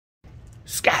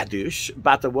Skadoosh,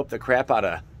 about to whoop the crap out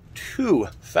of two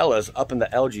fellas up in the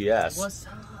LGS. What's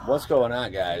up? What's going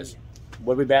on, guys?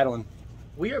 What are we battling?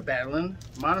 We are battling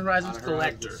Modern Horizons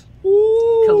Collector.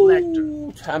 Ooh,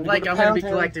 Collector. Time to Like go I'm to going to be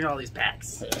Patron. collecting all these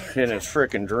packs. In his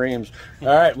freaking dreams. All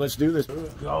right, let's do this.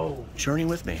 Go. Journey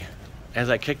with me as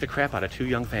I kick the crap out of two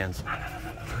young fans.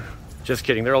 Just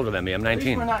kidding, they're older than me. I'm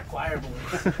 19. We're not choir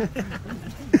boys.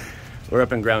 We're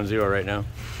up in ground zero right now.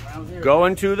 Ground zero.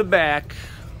 Going to the back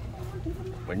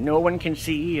where no one can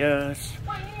see us.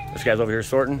 This guy's over here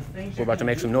sorting. We're about to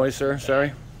make some noise, sir.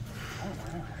 Sorry.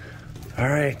 All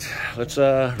right, let's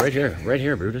right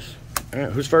here, Brutus. All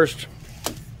right, who's first?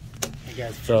 Hey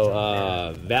guys,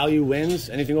 So value wins.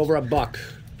 Anything over $1.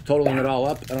 Totaling it all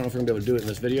up. I don't know if we're gonna be able to do it in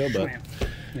this video, but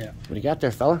yeah. what do you got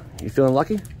there, fella? You feeling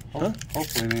lucky? Huh?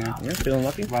 Hopefully, man. Yeah, feeling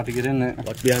lucky. About to get in it.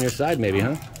 Luck to be on your side, maybe,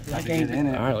 huh? About to get in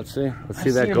it. All right, let's see. Let's see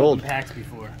I've that seen gold. open packs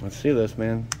before. Let's see this,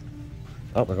 man.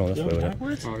 Oh, we're going this way with it.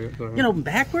 Backwards? Oh, yeah, You can open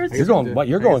backwards? You're going. What?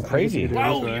 You're going crazy.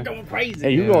 Whoa, you're going crazy.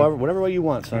 Hey, you Yeah. go whatever way you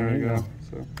want, son. There Here you you go. go.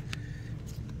 So,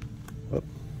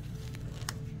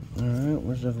 All right,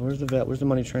 where's the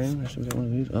money train? I should get one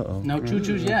of these. Uh-oh. No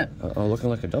choo-choos yet. Uh-oh, looking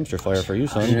like a dumpster fire for you,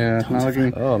 son. yeah, it's not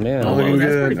looking. Oh, man. Not Oh, looking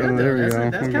that's good. pretty good Oh, there. there we That's-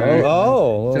 go. that's Okay. kinda- Oh,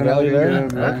 a little Still value looking there.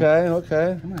 good,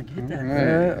 Okay. Come on, get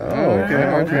that.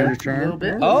 Alright. Okay. A little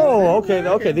bit. Oh,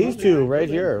 okay. These two right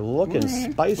here, looking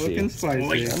spicy. Looking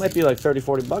spicy. That might be like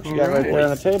 $30-40 you got right there on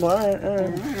the table. All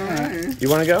right. You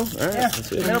want to go? All right. Yeah. Let's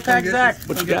see. Middle pack Zach.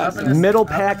 What you Get got? up in this- Middle up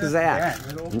in pack this- Zach. Yeah,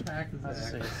 middle pack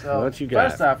Zach. So, What you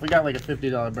got? First off, we got like a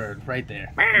 $50 bird right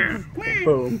there.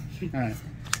 Boom. All right.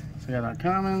 So we got our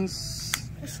commons.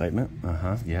 Excitement.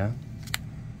 Yeah.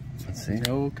 Let's see.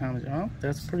 No commons. Oh,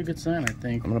 that's a pretty good sign, I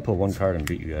think. I'm gonna pull one card and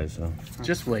beat you guys. So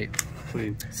Just wait.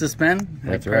 Please. Suspend.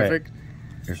 That's Like, right. perfect.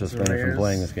 you're suspended from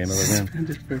playing this game ever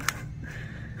again.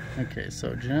 Okay,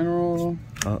 so general.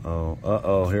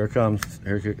 Uh-oh. Here it comes.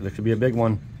 There could be a big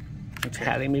one. It's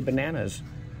having me bananas.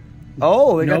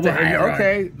 Oh, they got No the hierarchy.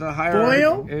 okay. The hierarchy.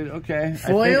 Foil? Okay.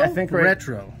 Foil. I think right,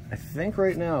 Retro. I think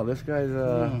right now this guy's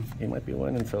he might be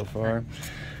winning so far.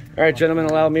 All right, gentlemen,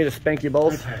 allow me to spank you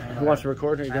both. Who wants to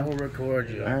record? Here you I go. will record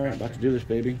you. All right, about to do this,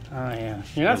 baby. Oh yeah.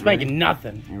 You're not spanking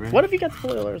nothing. You ready? What if you got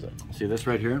spoilers? See this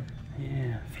right here?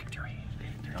 Yeah. Victory.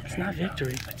 It's not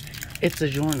victory. It's a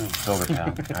giorno. Silver pal.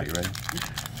 All right, you ready?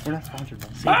 We're not sponsored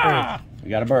by. We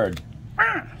got a bird. All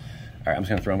right, I'm just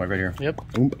gonna throw him right here. Yep.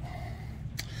 Oomp.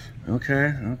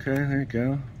 Okay, there you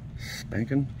go.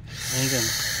 Spanking.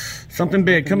 Something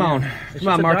big. Come on,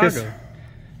 Marcus.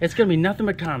 It's gonna be nothing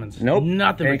but commons. Nope.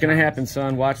 Nothing. Ain't but gonna commons. happen,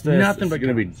 son. Watch this. Nothing It's but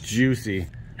gonna be commons. juicy.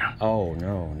 No. Oh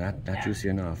no, not juicy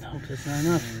enough. No, that's not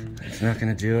enough. It's not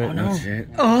gonna do it. Oh, no. Shit.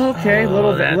 Oh, okay.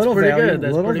 That's little pretty value. good.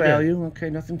 That's little pretty good. value. Okay,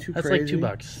 nothing too That's crazy.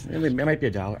 like $2. It might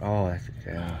be $1. Oh, that's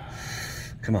okay.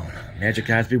 Come on, magic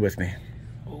gods, be with me.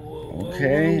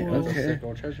 Okay.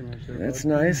 That's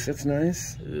nice.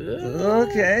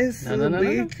 Okay, so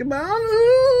No. come on.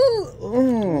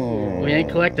 Ooh. We ain't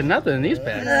collecting nothing in these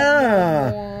packs.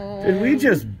 Yeah. Did we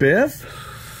just biff?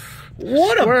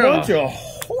 What a Squirrel. bunch of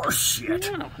horse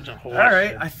shit. All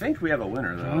right, I think we have a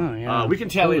winner though. Oh, yeah. We can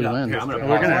tally it up. Totally Here, I'm gonna wins.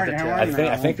 We're pause. gonna have to tally.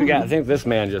 I think this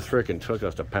man just freaking took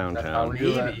us to Pound Town.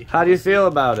 Maybe. How do you feel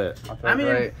about it? I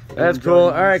mean, That's cool.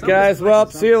 All right, guys. Well,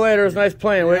 see you later. It was nice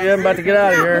playing with you. I'm about to get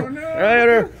out of here.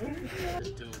 Later.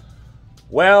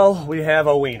 Well, we have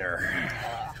a wiener.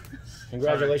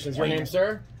 Congratulations. Your name,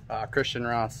 sir? Christian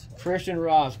Ross. Christian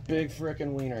Ross. Big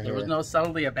frickin' wiener here. there was no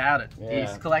subtlety about it. Yeah.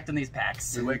 He's collecting these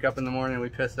packs. We wake up in the morning and we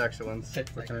piss excellence.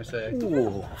 What can I say?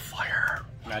 Ooh, fire.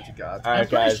 Magic gods. All I'm right,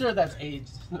 pretty guys. sure that's age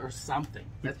or something.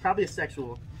 That's probably a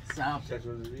sexual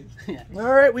something. Yeah. All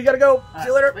right, we gotta go. See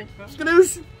you later. Thanks, man.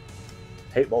 Skadoosh.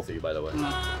 Hate both of you, by the way.